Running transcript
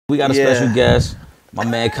We got a special guest. My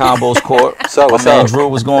man Combo's Court. What's up? My man Drew,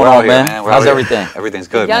 what's going on, man? How's everything? Everything's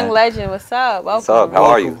good, Young man. legend, what's up? Welcome. What's up? How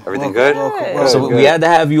are you? Everything good? Welcome. So we had to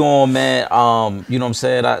have you on, man. You know what I'm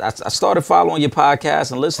saying? I started following your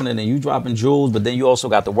podcast and listening, and you dropping jewels, but then you also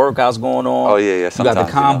got the workouts going on. Oh, yeah. You got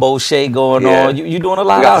the combo shake going on. You doing a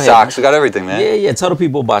lot we got out the here. socks. We got everything, man. Yeah. Tell the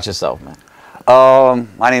people about yourself, man.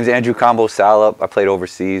 My name's Andrew Combo Salop. I played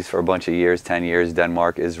overseas for a bunch of years, 10 years,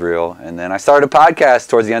 Denmark, Israel. And then I started a podcast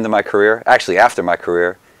towards the end of my career, actually after my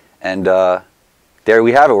career. And there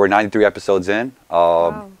we have it. We're 93 episodes in.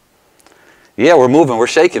 Wow. Yeah, we're moving. We're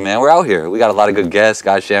shaking, man. We're out here. We got a lot of good guests.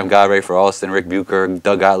 God Sham, God Ray for Austin, Rick Bucher,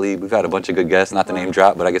 Doug Gottlieb. We've had a bunch of good guests. Not the name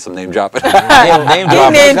drop, but I guess some name dropping. name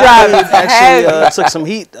drop. Actually took some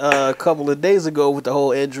heat a couple of days ago with the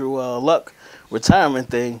whole Andrew Luck retirement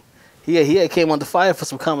thing. He came under fire for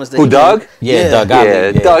some comments. That Who, Doug? Yeah, Doug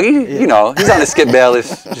Gottlieb. Yeah, Doug, you know, he's on the Skip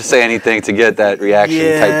Bayless, just say anything to get that reaction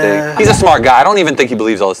type thing. He's a smart guy. I don't even think he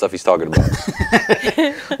believes all the stuff he's talking about.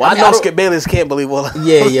 Well, I know Skip Bayless can't believe all that.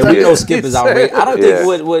 Yeah, we know Skip is outrageous. I don't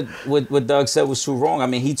think what Doug said was too wrong. I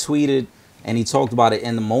mean, he tweeted and he talked about it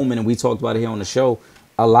in the moment, and we talked about it here on the show.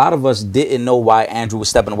 A lot of us didn't know why Andrew was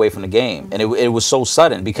stepping away from the game, and it was so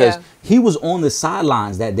sudden because he was on the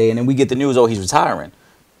sidelines that day, and then we get the news, oh, he's retiring.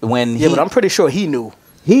 But I'm pretty sure he knew.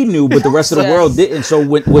 He knew, but the rest of the world didn't. So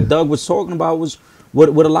what Doug was talking about was what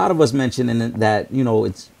a lot of us mentioned, and that, you know,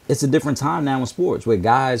 it's a different time now in sports where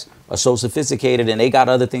guys are so sophisticated and they got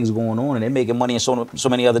other things going on and they're making money in so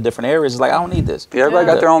many other different areas. It's like, I don't need this. Yeah, everybody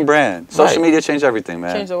got their own brand. Social media changed everything,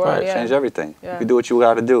 man. Changed the world, Changed everything. You can do what you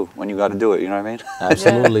got to do when you got to do it. You know what I mean?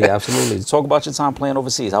 Absolutely, absolutely. Talk about your time playing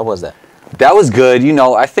overseas. How was that? That was good. You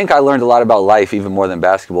know, I think I learned a lot about life, even more than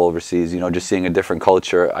basketball overseas, you know, just seeing a different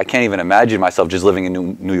culture. I can't even imagine myself just living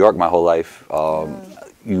in New York my whole life.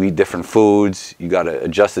 You eat different foods. You got to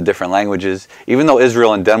adjust to different languages. Even though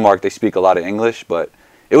Israel and Denmark, they speak a lot of English, but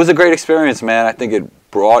it was a great experience, man. I think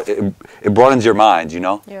it broadens your mind, you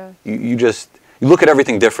know? Yeah. You look at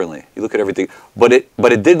everything differently. You look at everything. But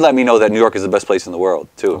it did let me know that New York is the best place in the world,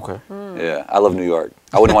 too. Okay. Yeah, I love New York.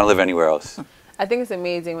 I wouldn't want to live anywhere else. I think it's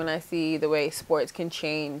amazing when I see the way sports can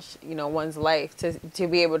change, you know, one's life to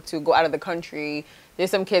be able to go out of the country. There's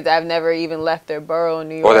some kids that have never even left their borough in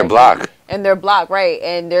New York. Or their block. And their block, right.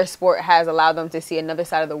 And their sport has allowed them to see another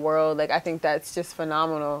side of the world. Like, I think that's just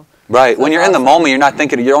phenomenal. Right. When you're in the moment,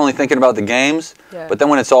 you're only thinking about the games. Yeah. But then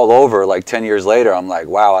when it's all over, like 10 years later, I'm like,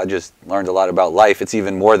 wow, I just learned a lot about life. It's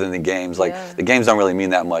even more than the games. Like, the games don't really mean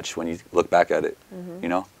that much when you look back at it, you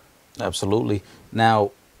know? Absolutely. Now,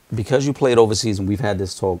 because you played overseas, and we've had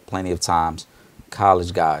this talk plenty of times,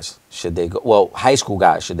 college guys, should they go, well, high school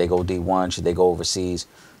guys, should they go D1, should they go overseas?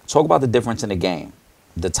 Talk about the difference in the game.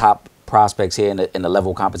 The top prospects here in the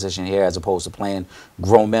level of competition here as opposed to playing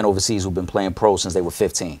grown men overseas who've been playing pro since they were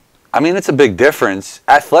 15. I mean, it's a big difference.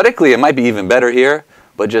 Athletically, it might be even better here,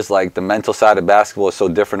 but just like the mental side of basketball is so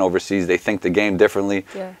different overseas. They think the game differently.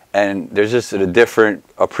 Yeah. And there's just a different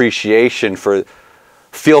appreciation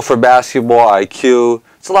feel for basketball, IQ.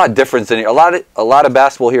 It's a lot different than a lot of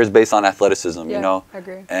basketball here is based on athleticism, you know. I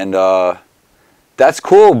agree. And that's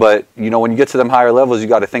cool, but you know, when you get to them higher levels, you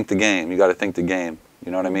got to think the game. You got to think the game.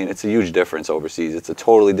 You know what I mean? It's a huge difference overseas. It's a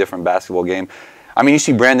totally different basketball game. I mean, you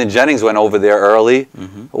see Brandon Jennings went over there early.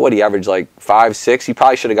 What, he averaged like 5, 6. He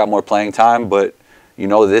probably should have got more playing time, but you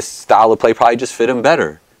know, this style of play probably just fit him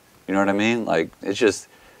better. You know what I mean? Like, it's just,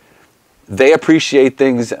 they appreciate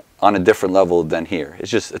things on a different level than here.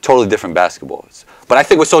 It's just a totally different basketball. But I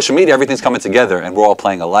think with social media, everything's coming together and we're all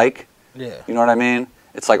playing alike. Yeah. You know what I mean?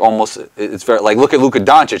 It's like almost, it's very, like, look at Luka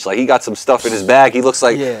Doncic. Like, he got some stuff in his bag. He looks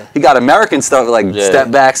like he got American stuff, like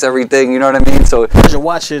step backs, everything. You know what I mean? So as you're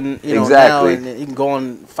watching, you know, now, and you can go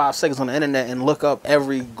on 5 seconds on the internet and look up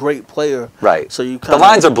every great player. Right. So you the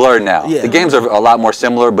lines are blurred now. Yeah. The games are a lot more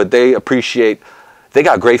similar, but they appreciate. They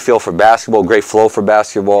got great feel for basketball, great flow for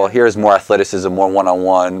basketball. Here's more athleticism, more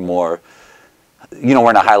one-on-one, more, you know,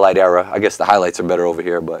 we're in a highlight era. I guess the highlights are better over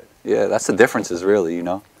here, but yeah, that's the differences really, you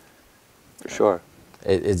know, for sure.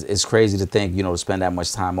 It's crazy to think, you know, to spend that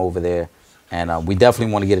much time over there. And we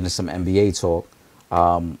definitely want to get into some NBA talk.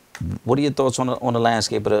 What are your thoughts on the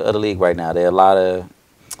landscape of the league right now? There are a lot of,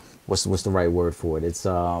 what's the right word for it? It's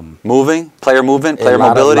moving, player movement, player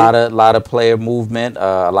mobility. A lot of player movement,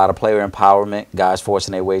 a lot of player empowerment, guys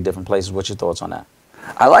forcing their way different places. What's your thoughts on that?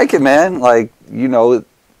 I like it, man. Like, you know,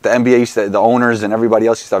 the NBA used to, the owners and everybody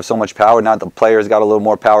else used to have so much power. Now the players got a little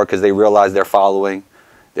more power because they realize they're following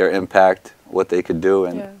their impact, what they could do,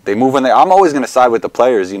 and they move when they. I'm always going to side with the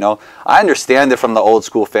players. You know, I understand it from the old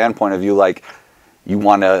school fan point of view. Like, you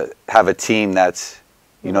want to have a team that's,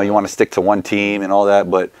 you know, you want to stick to one team and all that,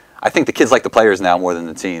 but I think the kids like the players now more than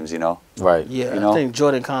the teams, you know? Right. Yeah, You know? I think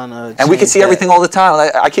Jordan kind of. And we can see everything all the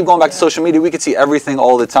time. I keep going back to social media. We could see everything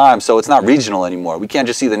all the time. So it's not regional anymore. We can't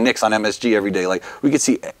just see the Knicks on MSG every day. Like, we could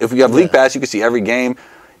see, if we have League Pass, you can see every game.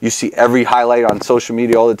 You see every highlight on social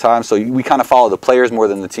media all the time. So we kind of follow the players more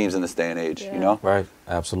than the teams in this day and age, you know? Right.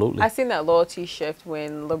 Absolutely. I seen that loyalty shift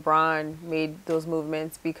when LeBron made those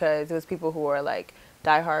movements, because it was people who were like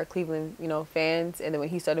diehard Cleveland, fans. And then when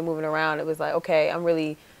he started moving around, it was like, okay, I'm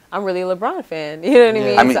really a LeBron fan. You know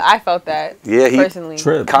what I mean? So I felt that personally.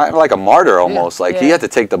 Kind of like a martyr almost. Like, he had to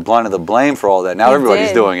take the brunt of the blame for all that. Now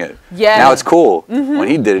everybody's doing it. Yeah. Now it's cool. When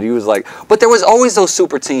he did it, he was like, but there was always those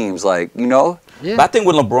super teams, like, Yeah. But I think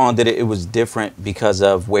when LeBron did it, it was different because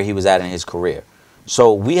of where he was at in his career.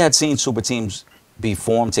 So we had seen super teams be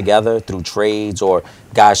formed together through trades or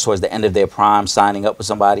guys towards the end of their prime signing up with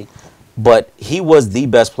somebody. But he was the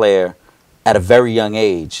best player at a very young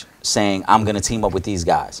age, saying, I'm going to team up with these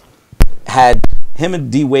guys. Had him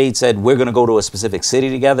and D Wade said, we're going to go to a specific city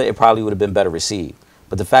together, it probably would have been better received.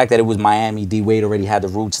 But the fact that it was Miami, D Wade already had the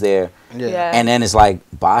roots there. Yeah. And then it's like,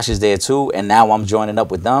 Bosh is there too, and now I'm joining up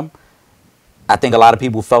with them. I think a lot of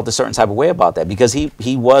people felt a certain type of way about that because he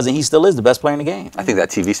was and he still is the best player in the game. I think that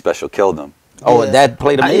TV special killed him. Oh, that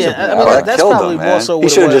played a major part. I mean, that's probably more so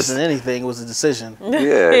what it was than anything. It was a decision.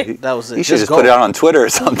 Yeah. That was it. He should just put it out on Twitter or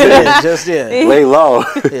something. Lay low.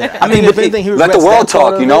 Yeah. I mean, if anything, he let the world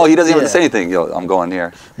talk, He doesn't even have to say anything. Yo, I'm going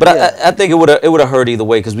here. But I think it would have hurt either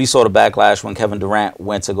way because we saw the backlash when Kevin Durant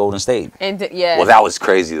went to Golden State. And Well, that was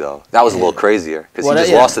crazy, though. That was a little crazier because he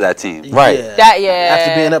just lost to that team. Right.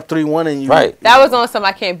 After being up 3-1 and you. Right. That was on some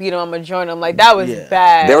I can't beat him, I'm going to join him. Like, that was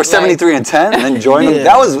bad. They were 73-10 and then joined them.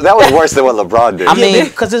 That was worse than what LeBron did. I mean,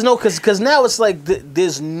 because now it's like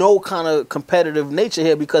there's no kind of competitive nature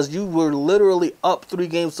here because you were literally up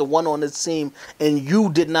 3-1 on this team and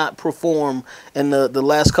you did not perform in the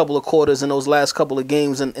last couple of quarters in those last couple of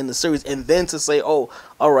games in the series, and then to say, oh,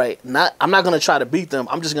 all right, I'm not going to try to beat them.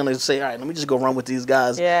 I'm just going to say, all right, let me just go run with these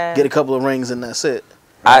guys, get a couple of rings, and that's it.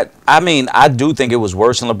 I mean, I do think it was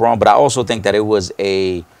worse than LeBron, but I also think that it was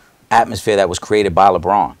a atmosphere that was created by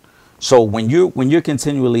LeBron. So when you're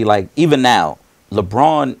continually, like, even now,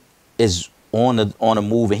 LeBron is on a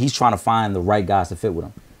move and he's trying to find the right guys to fit with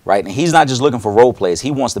him, right? And he's not just looking for role players. He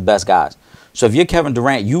wants the best guys. So if you're Kevin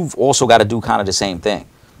Durant, you've also got to do kind of the same thing.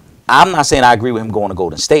 I'm not saying I agree with him going to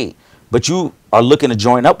Golden State, but you are looking to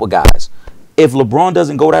join up with guys. If LeBron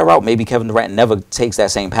doesn't go that route, maybe Kevin Durant never takes that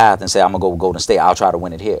same path and say, I'm going to go with Golden State. I'll try to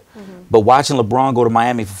win it here. But watching LeBron go to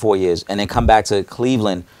Miami for 4 years and then come back to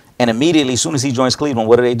Cleveland, and immediately, as soon as he joins Cleveland,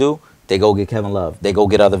 what do? They go get Kevin Love. They go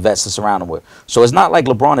get other vets to surround him with. So it's not like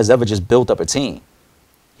LeBron has ever just built up a team.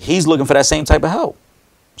 He's looking for that same type of help.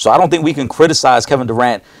 So I don't think we can criticize Kevin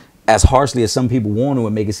Durant as harshly as some people want to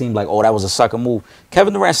and make it seem like, oh, that was a sucker move.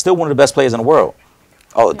 Kevin Durant's still one of the best players in the world.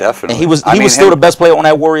 Oh, definitely. And he was still the best player on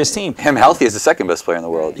that Warriors team. Him healthy is the second best player in the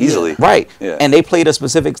world, easily. Right. Yeah. And they played a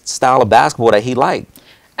specific style of basketball that he liked.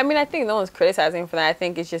 I mean, I think no one's criticizing him for that. I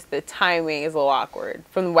think it's just the timing is a little awkward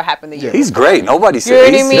from what happened the year He's before. great. Nobody's You know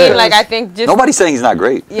saying what I mean? Like, I think just... Nobody's saying he's not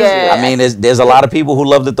great. Yeah. I mean, there's a lot of people who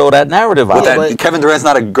love to throw that narrative out. But Kevin Durant's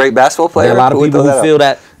not a great basketball player. There are a lot of people who feel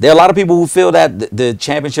that. There are a lot of people who feel that the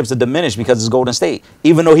championships are diminished because it's Golden State,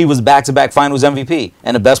 even though he was back-to-back Finals MVP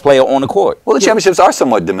and the best player on the court. Well, the championships are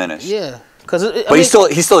somewhat diminished. Yeah, but he's still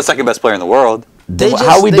the second best player in the world.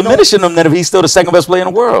 How are we diminishing him then if he's still the second best player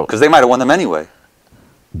in the world? Because they might have won them anyway.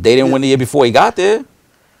 They didn't win the year before he got there.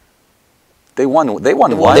 They won one. They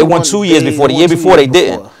won 2 years before. The year before they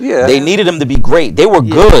didn't. Yeah. They needed him to be great. They were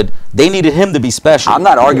good. They needed him to be special. I'm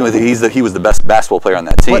not arguing that he was the best basketball player on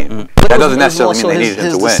that team. That doesn't necessarily mean they needed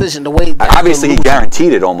him to win. Decision, the way obviously, he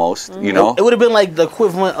guaranteed it almost. You know, it would have been like the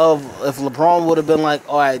equivalent of if LeBron would have been like,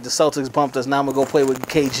 all right, the Celtics bumped us. Now I'm gonna go play with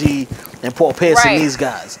KG and Paul Pierce and these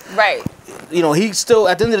guys. Right. You know, he still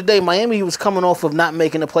at the end of the day, Miami. He was coming off of not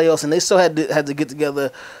making the playoffs, and they still had to get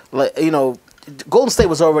together. Like, you know, Golden State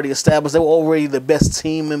was already established. They were already the best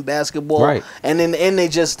team in basketball. Right. And in the end, they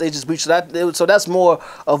just beat you. So that's more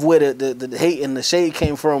of where the hate and the shade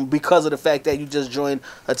came from because of the fact that you just joined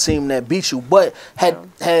a team that beat you. But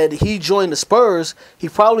had he joined the Spurs, he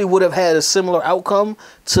probably would have had a similar outcome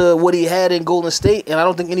to what he had in Golden State. And I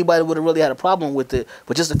don't think anybody would have really had a problem with it.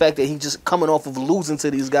 But just the fact that he just coming off of losing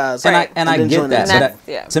to these guys. And I get that.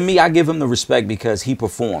 Yeah. To me, I give him the respect because he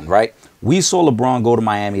performed, right? We saw LeBron go to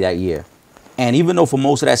Miami that year. And even though for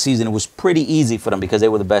most of that season it was pretty easy for them because they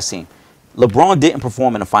were the best team, LeBron didn't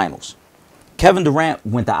perform in the finals. Kevin Durant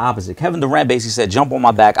went the opposite. Kevin Durant basically said, jump on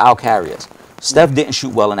my back, I'll carry us. Steph didn't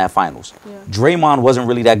shoot well in that finals. Yeah. Draymond wasn't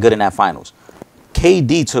really that good in that finals.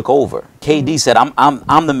 KD took over. KD said,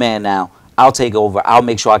 I'm the man now. I'll take over. I'll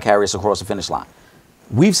make sure I carry us across the finish line.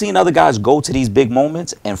 We've seen other guys go to these big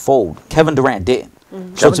moments and fold. Kevin Durant didn't. So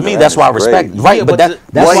Kevin to me, Durant that's why I is respect. great. Right, Yeah, but but that's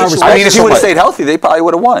well, why I I respect. I mean, if he so would have much. stayed healthy, they probably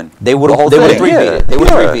would have won. They would The whole have. They would have thing, three-peated. yeah. They would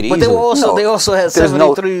have Yeah. three-peated But they were easily. also No. they also had There's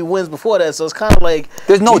no- 73 wins before that, so it's kind of like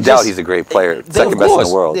There's no you doubt just- he's a great player, Of second best in course.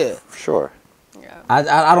 the world. Yeah. For sure.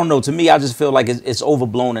 I don't know. To me, I just feel like it's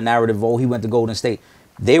overblown, the narrative. Oh, he went to Golden State.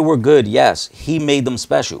 They were good, yes. He made them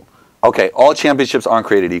special. Okay, all championships aren't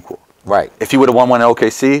created equal. Right. If he would have won one in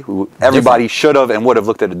OKC, everybody should have and would have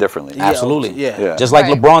looked at it differently. Yeah, Absolutely. yeah. Yeah. Just like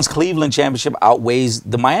Right. LeBron's Cleveland championship outweighs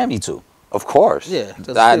the Miami two. Of course. Yeah,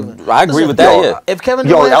 'cause I Cleveland. agree Listen, with that. yo, Yeah. If Kevin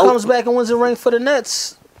Yo, Durant El- comes back and wins a ring for the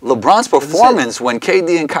Nets, LeBron's performance when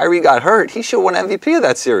KD and Kyrie got hurt, he should have won MVP of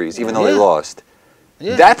that series, even though they Yeah. lost.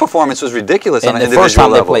 yeah. That performance was ridiculous on And an the first individual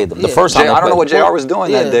time they level. played them. The Yeah. first time I don't know what they played JR was doing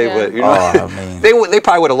Yeah. that day, Yeah. but you Oh, know, I mean. they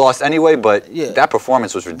probably would have lost anyway. But Yeah. that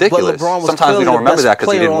performance was ridiculous. LeBron was Sometimes we clearly don't the remember best that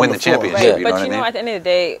because he player didn't on win the the floor. championship. Right, You know but what I mean? at the end of the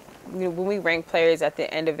day, when we rank players at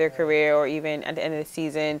the end of their career or even at the end of the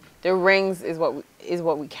season, their rings is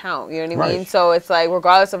what we count. You know what I mean? Right. So it's like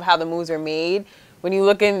regardless of how the moves are made, when you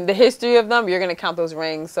look in the history of them, you're gonna count those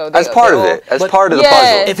rings. So As part of it, as But- part of the Yeah.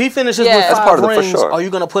 puzzle. if he finishes Yeah. with That's 5 part of it for rings, sure. are you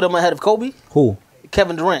going to put him ahead of Kobe? Who?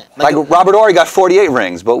 Kevin Durant. Like Robert Horry got 48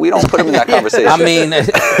 rings, but we don't put him in that conversation. I mean,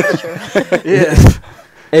 yeah.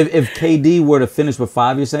 if KD were to finish with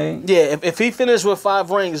 5, you're saying? Yeah, if he finished with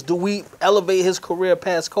 5 rings, do we elevate his career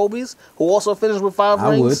past Kobe's, who also finished with 5 I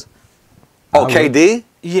rings? would. Oh, I would. KD?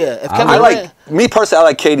 Yeah, if I Kevin I would. like Durant. me personally. I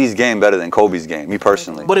like KD's game better than Kobe's game. Me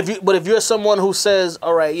personally. But if you're someone who says,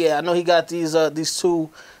 all right, yeah, I know he got these two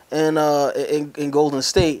in Golden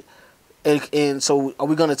State, and so are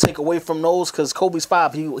we going to take away from those because Kobe's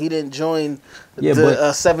 5, he didn't join Yeah, the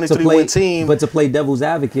but 73 win team. But to play devil's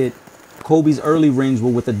advocate, Kobe's early rings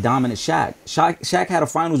were with a dominant Shaq. Shaq had a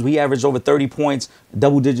finals where he averaged over 30 points,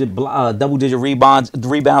 double-digit rebounds,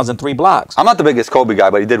 and 3 blocks. I'm not the biggest Kobe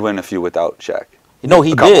guy, but he did win a few without Shaq. No,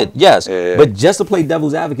 he A couple. did, yes. Yeah. But just to play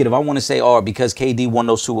devil's advocate, if I want to say, because KD won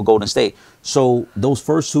those 2 with Golden State, so those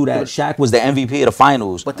first 2 that Shaq was the MVP of the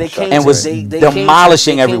finals, But they came and to- was they demolishing came-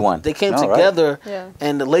 they came- everyone. They came All right. together, Yeah.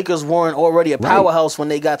 and the Lakers weren't already a Right. powerhouse when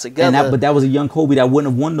they got together. But that was a young Kobe that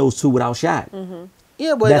wouldn't have won those 2 without Shaq.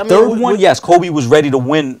 yeah, but That I mean, third one, yes, Kobe was ready to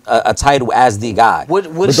win a title as the guy. Would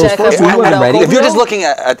But those Shaq first have won two, he wasn't without ready. Kobe? If you're just looking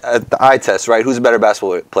at the eye test, right? Who's a better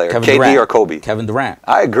basketball player, Kevin KD Durant. or Kobe? Kevin Durant.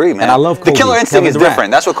 I agree, man. And I love The Kobe. killer instinct Kevin is Durant.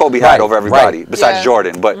 different. That's what Kobe Right, had over everybody, right. besides Yeah.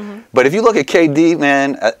 Jordan. But if you look at KD,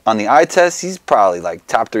 man, on the eye test, he's probably like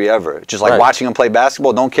top 3 ever. Just like Right. watching him play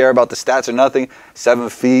basketball, don't care about the stats or nothing. 7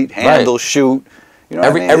 feet, handle, shoot. You know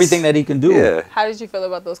what I mean? Everything that he can do. Yeah. How did you feel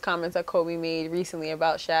about those comments that Kobe made recently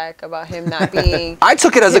about Shaq, about him not being I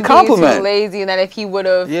took it as a him being compliment. too lazy, and that if he would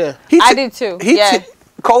have, Yeah. I did too. Yeah.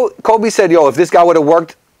 Kobe said, yo, if this guy would have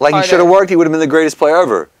worked like he Harder. should have worked, he would have been the greatest player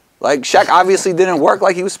ever. Like, Shaq obviously didn't work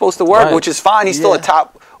like he was supposed to work, Right. which is fine. He's still a Yeah.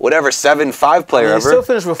 top, 7-5 player he ever. still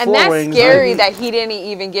finished with 4 And that's rings. scary right? that he didn't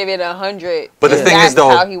even give it 100. But the And thing is, that's though,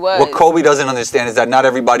 how he was. what Kobe doesn't understand is that not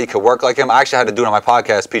everybody could work like him. I actually had to do it on my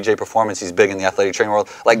podcast, PJ Performance. He's big in the athletic training world.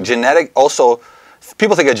 Like,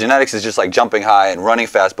 people think of genetics as just like jumping high and running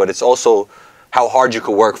fast, but it's also how hard you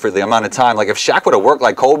could work for the amount of time. Like, if Shaq would have worked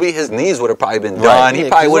like Kobe, his knees would have probably been done. Yeah, He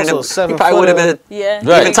probably 'cause wouldn't also have. He probably would have been Yeah.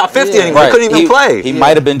 Right. even top 50 Yeah. anymore. He couldn't even play. He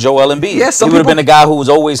might have been Joel Embiid. Yeah, some he would have people- been a guy who was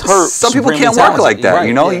always hurt. Some people supremely can't work talented. like that, Right.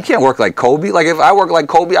 you know? yeah. You can't work like Kobe. Like, if I work like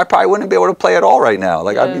Kobe, I probably wouldn't be able to play at all right now.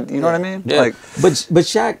 Like, Yeah. I'd be, you know what I mean? Yeah. Like, but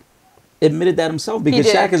Shaq admitted that himself because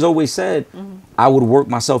did. Shaq has always said, I would work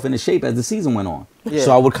myself into shape as the season went on. Yeah.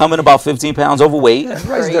 So I would come in about 15 pounds overweight,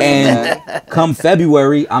 and come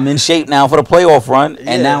February, I'm in shape now for the playoff run,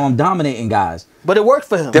 Yeah. and now I'm dominating guys. But it worked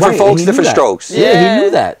for him. different Right, and folks, he knew different that. strokes. Yeah, Yeah. he knew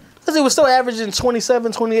that. Because he was still averaging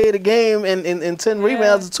 27, 28 a game and 10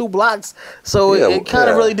 rebounds and 2 blocks. So Yeah, it kind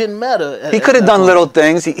of yeah. really didn't matter. He could have done little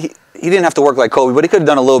things. He didn't have to work like Kobe, but he could have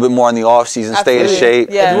done a little bit more in the off season, stay in Absolutely. shape.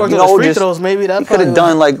 Yeah. If he worked You on his know, free just- throws, maybe that He could have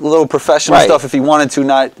done like little professional Right. stuff if he wanted to,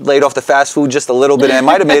 not laid off the fast food just a little bit, and it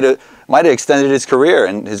might have extended his career,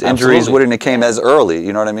 and his injuries Absolutely. wouldn't have came as early.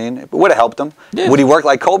 You know what I mean? It would have helped him. Yeah. Would he work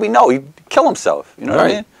like Kobe? No, he'd kill himself. You know what I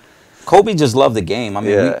Right. mean? Kobe just loved the game. I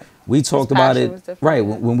mean, Yeah. we talked His about passion it. was different, Right.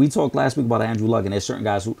 yeah. When we talked last week about Andrew Luck, and there's certain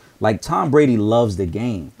guys who, like Tom Brady, loves the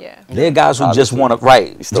game. Yeah. There are guys who just Obviously. want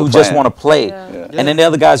to, He's still who just playing. want to play. Yeah. Yeah. And then the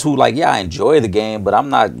other guys who, like, I enjoy the game, but I'm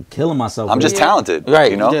not killing myself. I'm with just it. talented.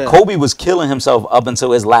 Right. You know? Yeah. Kobe was killing himself up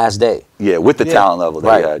until his last day. Yeah, with the Yeah. talent level that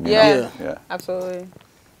Right. he had. You Yeah. know? Yeah. Absolutely.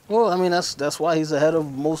 Well, I mean, that's why he's ahead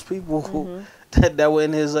of most people who Mm-hmm. that were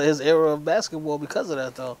in his era of basketball because of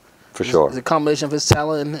that, though. For sure. It's a combination of his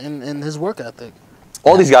talent and his work ethic.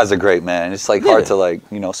 All these guys are great, man. It's like hard Yeah.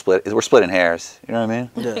 to split. We're splitting hairs. You know what I mean?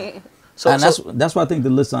 Yeah. And that's why I think the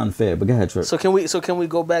list's unfair. But go ahead, Trip. So can we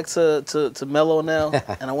go back to Melo now?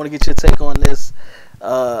 And I want to get your take on this.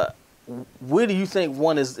 Where do you think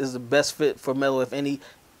one is the best fit for Melo, if any,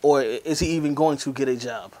 or is he even going to get a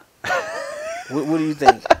job? What do you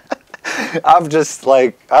think? I'm just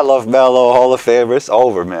like, I love Melo, Hall of Famer. It's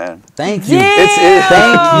over, man. Thank you. Yeah.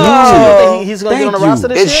 Thank you. He's going to get on the roster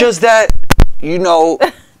this It's year? just that, you know,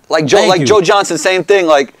 like Joe Johnson, same thing.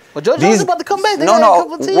 Like, But Joe Johnson's about to come back. They no, got a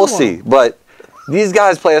couple of teams we'll on see. him. But these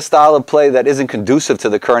guys play a style of play that isn't conducive to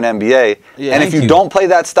the current NBA. Yeah. And if Thank you you. don't play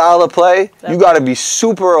that style of play, you got to be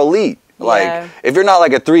super elite. Like, Yeah. if you're not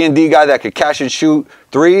like a 3-and-D guy that could catch and shoot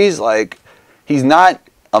threes, like, he's not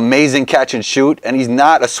amazing catch and shoot, and he's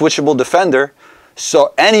not a switchable defender.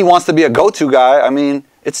 So, and he wants to be a go-to guy. I mean,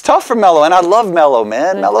 it's tough for Melo, and I love Melo,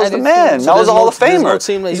 man. I Melo's do the too. man. So Melo's a Hall of There's Famer. no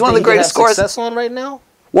team that He's you one of the think he greatest has scorers. success on right now?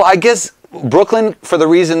 Well, I guess Brooklyn, for the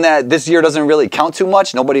reason that this year doesn't really count too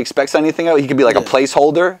much, nobody expects anything out. He could be like a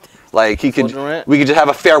placeholder. Like we could just have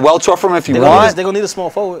a farewell tour from him if you want. They're gonna need a small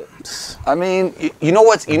forward. I mean, you know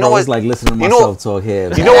what? It's like listening to myself talk here.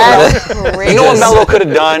 You know what Melo could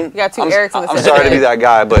have done? You got two Erics in the I'm same sorry to bed. be that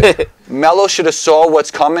guy, but Melo should have saw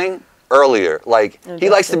what's coming earlier. Like, he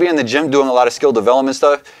likes to be in the gym doing a lot of skill development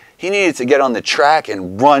stuff. He needed to get on the track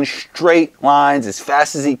and run straight lines as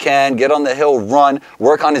fast as he can, get on the hill, run,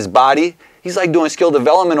 work on his body. He's like doing skill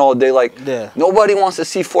development all day. Like, nobody wants to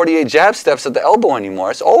see 48 jab steps at the elbow anymore.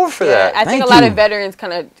 It's over for that. I think a lot of veterans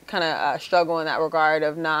kind of struggle in that regard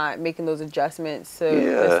of not making those adjustments to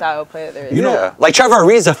the style of play that there is. You know, like Trevor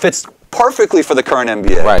Ariza fits perfectly for the current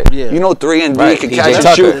NBA. Right. You know, 3-and-D, can PJ catch and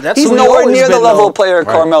Tucker. shoot. He's nowhere near the level of player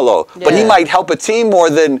Carmelo. But he Yeah. might help a team more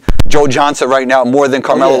than Joe Johnson right now, more than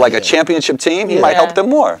Carmelo, like a championship team. He might help them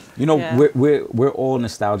more. You know, we're all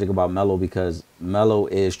nostalgic about Melo because Melo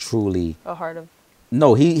is truly A heart of.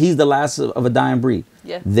 no, he's the last of a dying breed.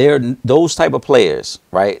 Yeah. They're those type of players,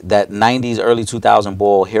 right? That 90s, early 2000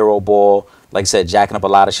 ball, hero ball, like I said, jacking up a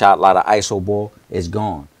lot of shot, a lot of ISO ball is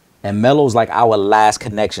gone. And Melo's like our last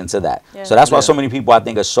connection to that. Yeah. So that's why so many people I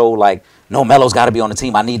think are so like, no, Melo's got to be on the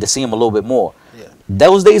team. I need to see him a little bit more. Yeah.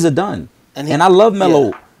 Those days are done. And I love Melo.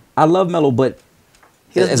 Yeah. I love Melo, but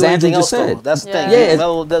He doesn't as do Andrew anything just else, said, though. That's the thing. Yeah,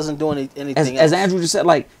 Melo doesn't do anything else. as Andrew just said,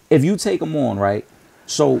 like, if you take him on, right?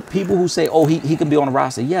 So people who say, oh, he can be on the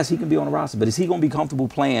roster. Yes, he can be on the roster. But is he going to be comfortable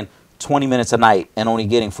playing 20 minutes a night and only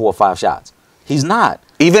getting 4 or 5 shots? He's not.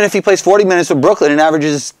 Even if he plays 40 minutes with Brooklyn and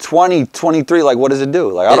averages 20, 23, like, what does it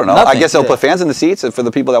do? Like, I don't know. Nothing. I guess they'll put fans in the seats for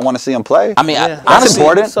the people that want to see him play. I mean, Yeah. honestly,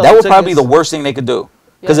 important. So that would the probably be tickets- the worst thing they could do.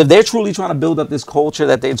 Because if they're truly trying to build up this culture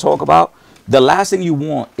that they talk about, the last thing you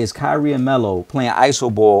want is Kyrie and Melo playing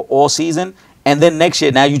ISO ball all season. And then next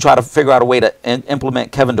year, now you try to figure out a way to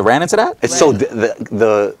implement Kevin Durant into that? It's so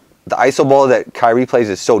the ISO ball that Kyrie plays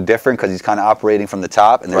is so different because he's kind of operating from the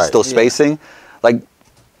top and there's still spacing. Like,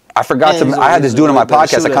 I forgot And I had this dude on my he's a way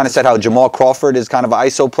better podcast. I kind shooter. of said how Jamal Crawford is kind of an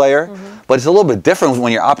ISO player, but it's a little bit different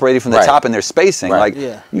when you're operating from the top and there's spacing. Like,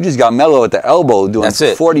 you just got Melo at the elbow doing That's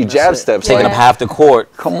it. 40 jab steps. Taking Like, up half the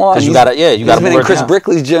court. come on. Because you got to, you got to He's been in Chris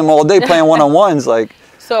Brickley's gym all day playing one-on-ones. Like,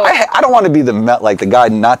 So I don't want to be the guy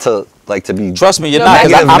not to be. Trust me, you're No, not.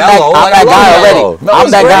 'Cause Negative I'm Melo. that Like, I guy love Melo. already. Melo's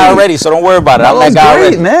I'm that guy great. already, so don't worry about it. I'm Melo's that guy great,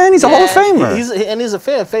 already. man. He's a Hall of Yeah. Famer. He's a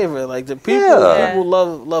fan favorite. Like the people, people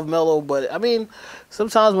love Melo, but I mean,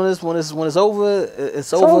 sometimes when it's over,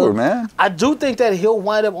 it's over, man. I do think that he'll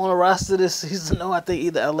wind up on a roster this season. No, I think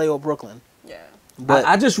either LA or Brooklyn. yeah. But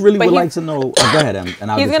I just really But would he's- like to know. Oh, go ahead, Em,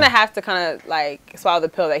 and I'll He's get gonna you. have to kind of like swallow the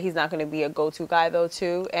pill that he's not gonna be a go-to guy though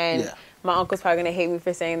too. And my uncle's probably gonna hate me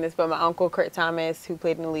for saying this, but my uncle Kurt Thomas, who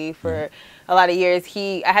played in the league for a lot of years,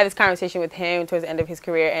 I had this conversation with him towards the end of his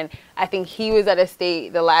career, and I think he was at a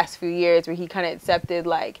state the last few years where he kind of accepted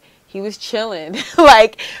like he was chilling,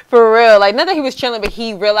 like for real, like not that he was chilling, but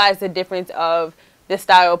he realized the difference of the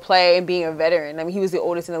style of play and being a veteran. I mean, he was the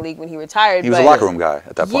oldest in the league when he retired. He was a locker room guy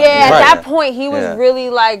at that point. Yeah, at Right. that point, he was really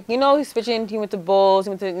like, he's switching. He went to Bulls, he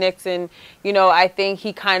went to the Knicks, and, I think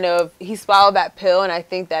he swallowed that pill, and I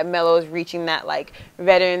think that Melo is reaching that, like,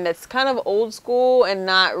 veteran that's kind of old school and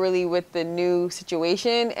not really with the new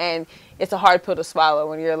situation, and it's a hard pill to swallow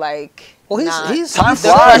when you're, like, time flies.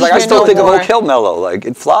 Like, I still think of Oak Hill Melo. Like,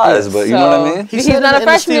 it flies, but you know what I mean? He's not a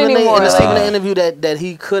freshman anymore. In the Stephen A interview that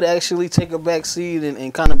he could actually take a back seat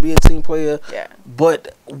and kind of be a team player. Yeah.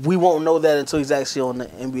 But we won't know that until he's actually on the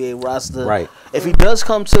NBA roster. Right. If he does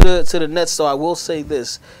come to the Nets, though, I will say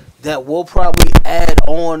this, that will probably add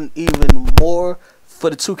on even more for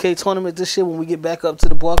the 2K tournament this year when we get back up to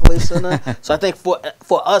the Barclays Center. So I think for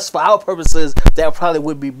us, for our purposes, that probably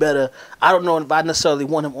would be better. I don't know if I necessarily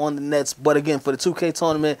want him on the Nets, but again, for the 2K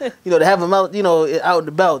tournament, to have him out, out and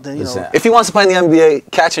about, then If he wants to play in the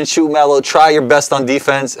NBA, catch and shoot Melo, try your best on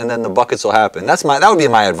defense, and then the buckets will happen. That would be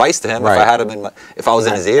my advice to him if I had him if I was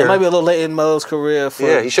in his ear. It might be a little late in Melo's career.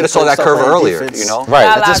 He should have saw that curve earlier.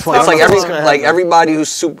 Right. At this point, it's like everybody who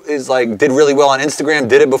did really well on Instagram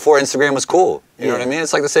did it before Instagram was cool. You know what I mean?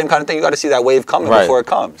 It's like the same kind of thing. You got to see that wave coming before it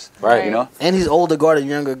comes. Right. And he's older guarding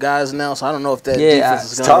younger guys now, so I don't know if that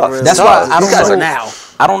defense is going tough. to really. That's why I These guys don't are know. now.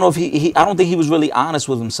 I don't know if I don't think he was really honest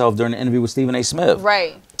with himself during the interview with Stephen A. Smith.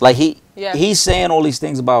 Right. Like he's saying all these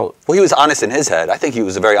things about. Well, he was honest in his head. I think he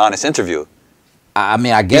was a very honest interview. I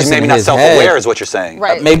mean, I guess he's maybe in not his self-aware, head, is what you're saying.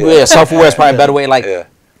 Right. Maybe self-aware is probably a better way. Like, Yeah.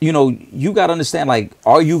 you got to understand, like,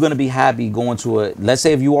 are you going to be happy going to let's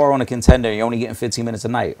say if you are on a contender and you're only getting 15 minutes a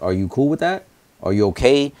night, are you cool with that? Are you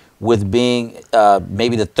okay with being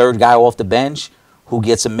maybe the third guy off the bench who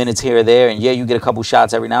gets some minutes here or there? And you get a couple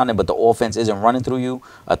shots every now and then, but the offense isn't running through you.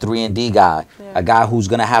 A 3-and-D guy, a guy who's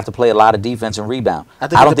going to have to play a lot of defense and rebound. I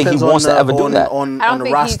don't think he wants to ever do that. I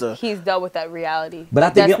don't think he's dealt with that reality. But I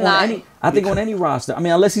think on any roster, I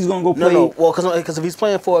mean, unless he's going to go play. No, well, because if he's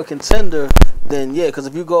playing for a contender, then because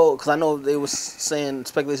if you go, because I know they was saying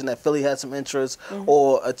speculation that Philly had some interest,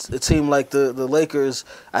 or a team like the Lakers.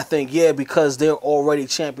 I think because they're already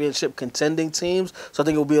championship contending teams, so I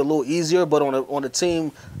think it will be a little easier. But on a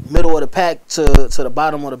team middle of the pack to the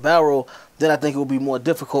bottom of the barrel, then I think it will be more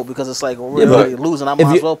difficult because it's like we're really losing. I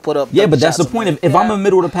might as well put up. Yeah, but that's the point. If I'm a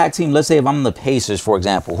middle of the pack team, let's say if I'm the Pacers, for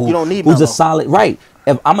example, you don't need who's Melo. a solid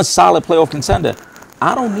If I'm a solid playoff contender,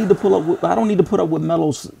 I don't need to put up with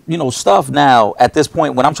Melo's stuff now at this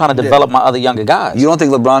point when I'm trying to develop my other younger guys. You don't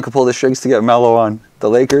think LeBron could pull the strings to get Melo on the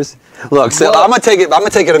Lakers? Look, so I'm gonna take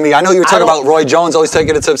it to me. I know you were talking about Roy Jones always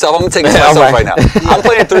taking it to himself. I'm gonna take it to myself right now. I'm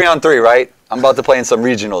playing 3-on-3, right? I'm about to play in some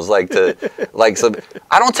regionals,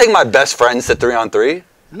 I don't take my best friends to 3-on-3.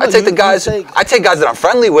 No, I take the guys. I take guys that I'm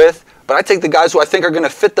friendly with. But I take the guys who I think are going to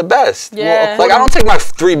fit the best. Yeah. Like, I don't take my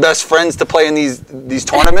 3 best friends to play in these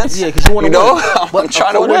tournaments. Yeah, because you want to win. I'm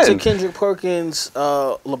trying to win. According to Kendrick Perkins,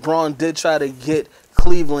 LeBron did try to get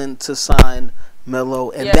Cleveland to sign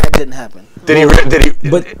Melo, and that didn't happen. Did he?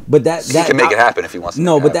 But that he can make it happen if he wants to.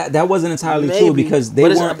 No, but that wasn't entirely true because they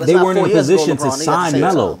weren't in a position to sign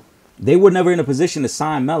Melo. They were never in a position to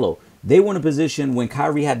sign Melo. They were in a position when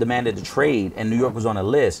Kyrie had demanded a trade and New York was on a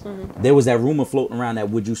list. There was that rumor floating around that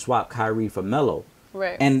would you swap Kyrie for Melo?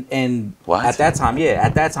 Right. And what? at that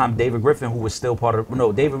time, David Griffin, who was still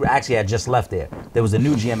David actually had just left there. There was a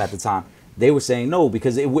new GM at the time. They were saying no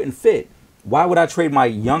because it wouldn't fit. Why would I trade my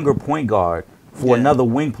younger point guard for another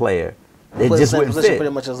wing player? It just wouldn't fit. Pretty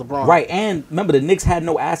much as LeBron. Right, and remember, the Knicks had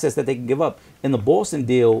no assets that they could give up. In the Boston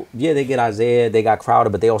deal, they get Isaiah, they got Crowder,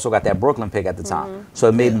 but they also got that Brooklyn pick at the time. So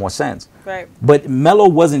it made more sense. Right. But Melo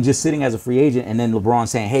wasn't just sitting as a free agent and then LeBron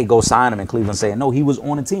saying, hey, go sign him, and Cleveland saying, no, he was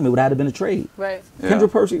on the team. It would have been a trade. Right. Yeah.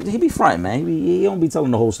 Kendrick Perkins, he be fronting, man. He don't be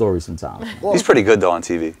telling the whole story sometimes. He's pretty good, though, on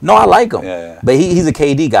TV. No, I like him. Yeah. But he's a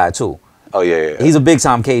KD guy, too. Oh, yeah. He's a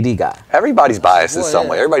big-time KD guy. Everybody's biased in some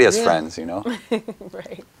way. Everybody has friends,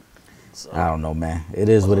 Right. I don't know, man. It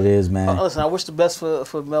is what it is, man. Listen, I wish the best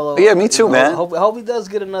for Melo. Yeah, me too, man. I hope he does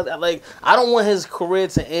get another. Like, I don't want his career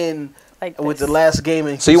to end with the last game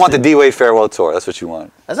in Houston. So you want the D-Wade farewell tour? That's what you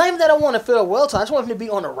want? It's not even that I want a farewell tour. I just want him to be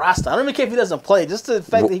on the roster. I don't even care if he doesn't play. Just the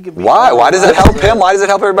fact that he could be. Why? Why does it help him? Why does it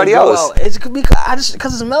help everybody else? It's because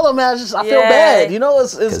it's Melo, man. I feel bad.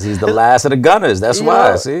 It's because he's the last of the Gunners. That's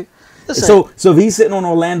why. See. Listen, So if he's sitting on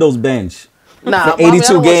Orlando's bench. Nah, for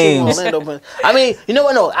 82 games. I mean, you know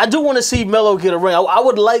what? No, I do want to see Melo get a ring. I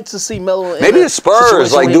would like to see Melo. Maybe the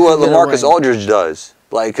Spurs do what LaMarcus Aldridge does,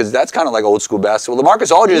 because that's kind of like old school basketball.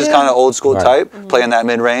 LaMarcus Aldridge is kind of old school type, playing that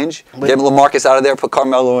mid range. Get LaMarcus out of there, put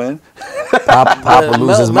Carmelo in. Papa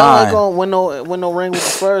lose his mind. Melo ain't gonna win no ring with the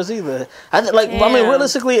Spurs either. I mean,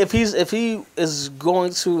 realistically, if he is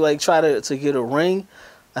going to try to get a ring,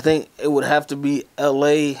 I think it would have to be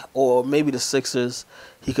LA or maybe the Sixers.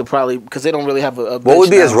 He could probably, because they don't really have a bench. What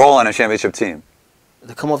would be his role on a championship team?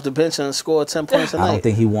 To come off the bench and score 10 points a night. I don't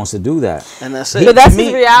think he wants to do that. And that's it. But that's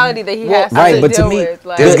his reality that he has to deal with.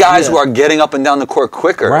 There's guys who are getting up and down the court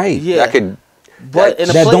quicker. Right. Yeah. That could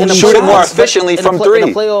shoot it more efficiently from three. In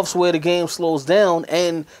the playoffs where the game slows down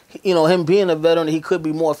and, him being a veteran, he could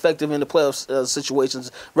be more effective in the playoff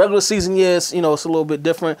situations. Regular season, yes, it's a little bit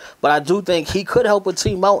different. But I do think he could help a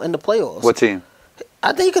team out in the playoffs. What team?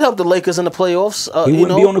 I think he could help the Lakers in the playoffs. He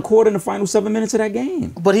wouldn't be on the court in the final 7 minutes of that game.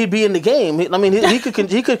 But he'd be in the game. He could contribute.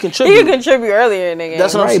 He could contribute earlier in the game.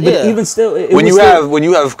 That's what right, I'm saying. But even still, when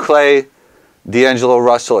you have Clay, D'Angelo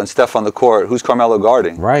Russell, and Steph on the court, who's Carmelo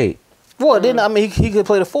guarding? Right. Well, then I mean he could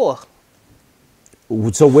play the 4.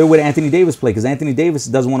 So where would Anthony Davis play? Because Anthony Davis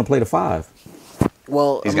doesn't want to play the 5.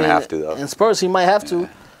 Well, He's gonna have to though. In Spurs, he might have to.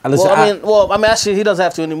 Listen, I mean, actually, he doesn't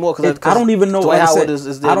have to anymore because I don't even know. Dwight Like I Howard said,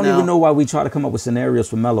 is there I don't now. even know why we try to come up with scenarios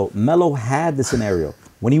for Melo. Melo had the scenario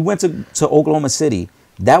when he went to Oklahoma City.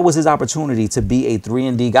 That was his opportunity to be a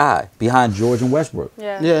 3-and-D guy behind George and Westbrook.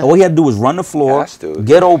 Yeah. All he had to do was run the floor, Has to.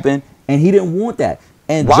 get open, and he didn't want that.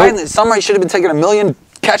 And Why in the summer he should have been taking a million,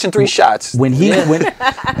 catching 3 shots? when they Instead were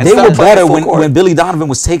of playing better full court. when Billy Donovan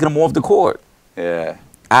was taking him off the court. Yeah.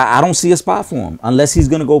 I don't see a spot for him unless he's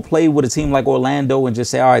gonna go play with a team like Orlando and just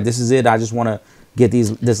say, all right, this is it. I just want to get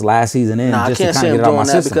this last season in. Nah, just I can't to see kind him of get it out of my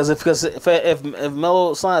doing that system. because if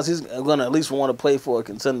Melo signs, he's gonna at least want to play for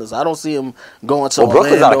contenders. I don't see him going to. Well,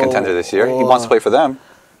 Brooklyn's not a Orlando contender this year. He or- wants to play for them.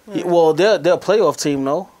 Well, they're a playoff team,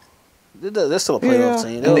 though. They're still a playoff Yeah.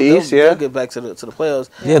 team. In the East, yeah. They'll get back to the playoffs.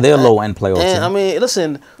 Yeah, they're a low end playoff And team. I mean,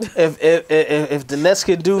 listen, if the Nets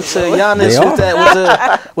could do to Giannis They with are.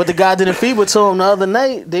 that, what the guy did in FIBA to him the other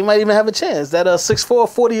night, they might even have a chance. That 6'4",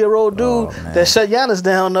 40-year-old dude man. that shut Giannis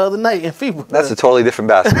down the other night in FIBA. That's a totally different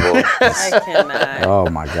basketball. I cannot. Oh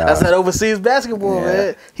my God. That's that overseas basketball, Yeah.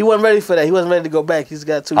 man. He wasn't ready for that. He wasn't ready to go back. He's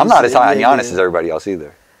got 2 I'm not as years high on NBA Giannis game. as everybody else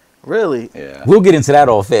either. Really? Yeah. We'll get into that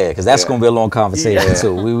off air because that's Yeah. going to be a long conversation Yeah.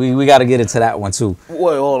 too. We got to get into that one too.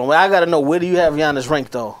 Wait, hold on. I got to know, where do you have Giannis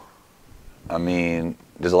ranked, though? I mean,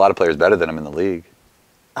 there's a lot of players better than him in the league.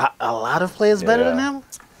 A lot of players better than Yeah. him?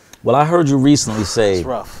 Well, I heard you recently say It's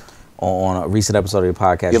rough. on a recent episode of your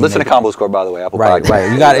podcast. You listen to made- Combo Score, by the way, Apple Right, Podcast.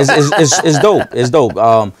 right. You got it. It's dope. It's dope.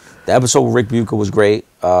 The episode with Rick Bucher was great.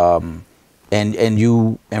 And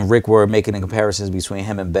you and Rick were making the comparisons between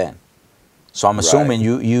him and Ben. So I'm assuming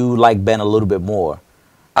you like Ben a little bit more.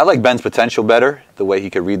 I like Ben's potential better, the way he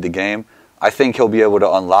could read the game. I think he'll be able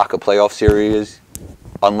to unlock a playoff series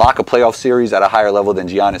at a higher level than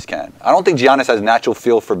Giannis can. I don't think Giannis has natural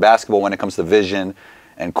feel for basketball when it comes to vision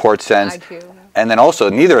and court sense. IQ. And then also,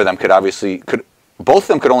 neither of them both of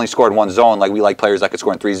them could only score in one zone. Like, we like players that could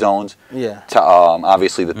score in 3 zones. Yeah.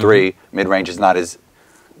 Obviously, the 3 mid-range is not as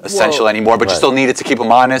essential anymore, but you Right. still need it to keep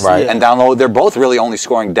them honest. Right. And down low, they're both really only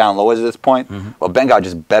scoring down low at this point. Well, Ben got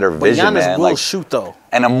just better But vision, Giannis man. will shoot, though.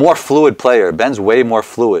 And a more fluid player. Ben's way more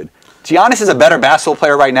fluid. Giannis is a better basketball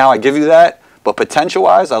player right now. I give you that. But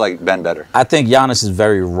potential-wise, I like Ben better. I think Giannis is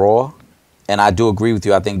very raw, and I do agree with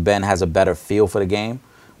you. I think Ben has a better feel for the game.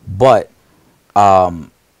 But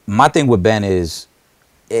my thing with Ben is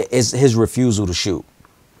his refusal to shoot.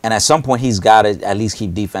 And at some point, he's got to at least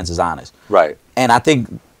keep defenses honest. Right. And I think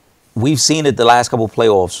we've seen it the last couple of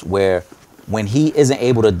playoffs where when he isn't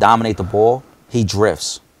able to dominate the ball, he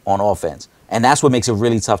drifts on offense. And that's what makes it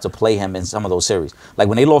really tough to play him in some of those series. Like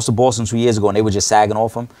when they lost to Boston 2 years ago and they were just sagging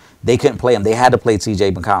off him, they couldn't play him. They had to play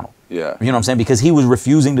T.J. McConnell. Yeah. You know what I'm saying? Because he was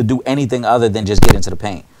refusing to do anything other than just get into the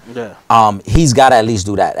paint. Yeah. He's got to at least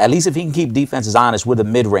do that. At least if he can keep defenses honest with a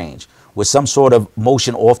mid-range, with some sort of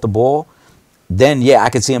motion off the ball, then yeah, I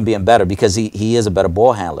could see him being better because he is a better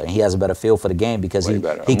ball handler and he has a better feel for the game because Way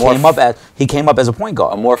better. he More came up as a point A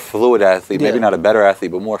guard. more fluid athlete. Maybe Yeah. not a better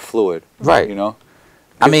athlete, but more fluid. Right. You know?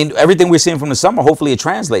 I mean, everything we're seeing from the summer, hopefully it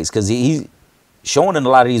translates because he's showing in a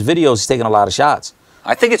lot of these videos. He's taking a lot of shots.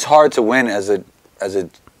 I think it's hard to win as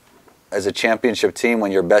a championship team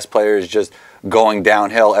when your best player is just going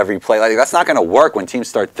downhill every play. Like, that's not going to work when teams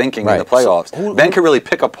start thinking in the Right. playoffs. So Ben can really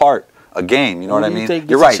pick apart a game. You know what I Who do mean? you think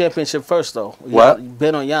You're gets right. the championship first, though? What?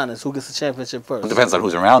 Ben or Giannis? Who gets the championship first? It depends on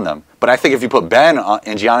who's around them. But I think if you put Ben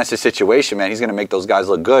in Giannis' situation, man, he's going to make those guys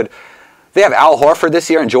look good. They have Al Horford this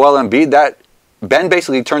year and Joel Embiid. That Ben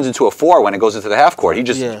basically turns into a 4 when it goes into the half court. He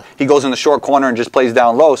goes in the short corner and just plays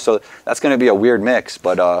down low. So that's going to be a weird mix.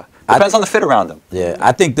 But depends on the fit around him. Yeah,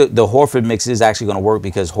 I think the Horford mix is actually going to work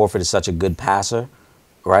because Horford is such a good passer,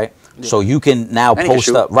 right? So you can now And he can post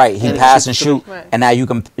shoot. up, right? He And he pass can and shoot. shoot, Right. and now you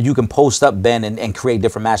can post up Ben and create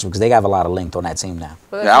different matchups because they have a lot of length on that team now.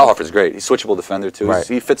 But Yeah, Al Horford's great. He's a switchable defender, too. Right.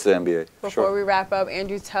 He fits the NBA. Before we wrap up,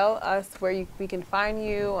 Andrew, tell us where we can find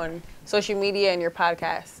you on social media and your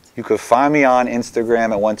podcast. You could find me on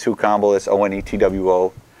Instagram at 12combo. That's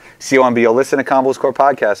ONETWO. COMBO. Listen to Combo Score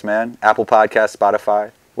Podcast, man. Apple Podcasts,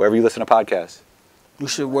 Spotify, wherever you listen to podcasts. You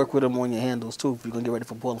should work with him on your handles, too, if you're going to get ready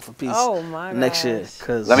for Balling for Peace Oh, my next year. gosh.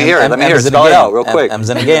 'Cause Let me hear it. Let me hear it. M's in the Spell it game. out real quick. M's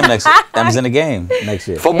in the game next. M's in the game next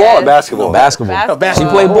year. Football or Yes. basketball? Basketball.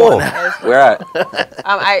 basketball. She played ball. Where at?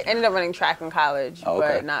 I ended up running track in college, Oh,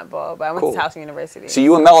 okay. but not ball. But I went Cool. to Towson University. So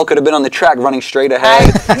you and Melo could have been on the track running straight ahead.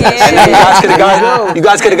 I And then can't. you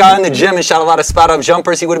guys could have gone in the gym and shot a lot of spot-up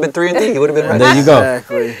jumpers. He would have been 3-and-D. He would have been ready. There you go.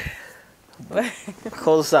 Exactly.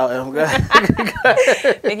 Close us out, Em. Go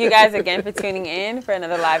ahead. Thank you guys again for tuning in for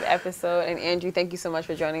another live episode. And Andrew, thank you so much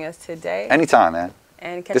for joining us today. Anytime, man.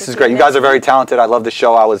 And catch This us is great. You next guys are very talented. I love the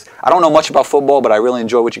show. I don't know much about football, but I really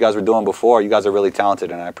enjoy what you guys were doing before. You guys are really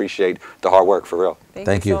talented, and I appreciate the hard work, for real.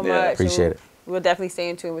 Thank you so Yeah, much. appreciate it. We'll definitely stay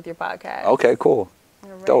in tune with your podcast. Okay, cool. All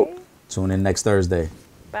right. Dope. Tune in next Thursday.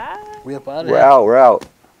 Bye. We up out of We're here. out. We're out.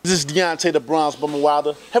 This is Deontay the Bronze Bomber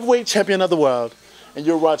Wilder, heavyweight champion of the world, and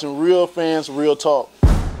you're watching Real Fans Real Talk.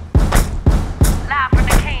 Live from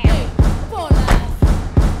the can.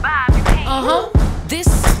 Vibe the can. This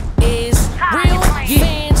is real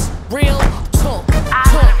fans, real talk. I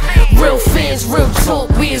love the Real fans, real talk.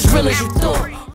 We as real as you thought.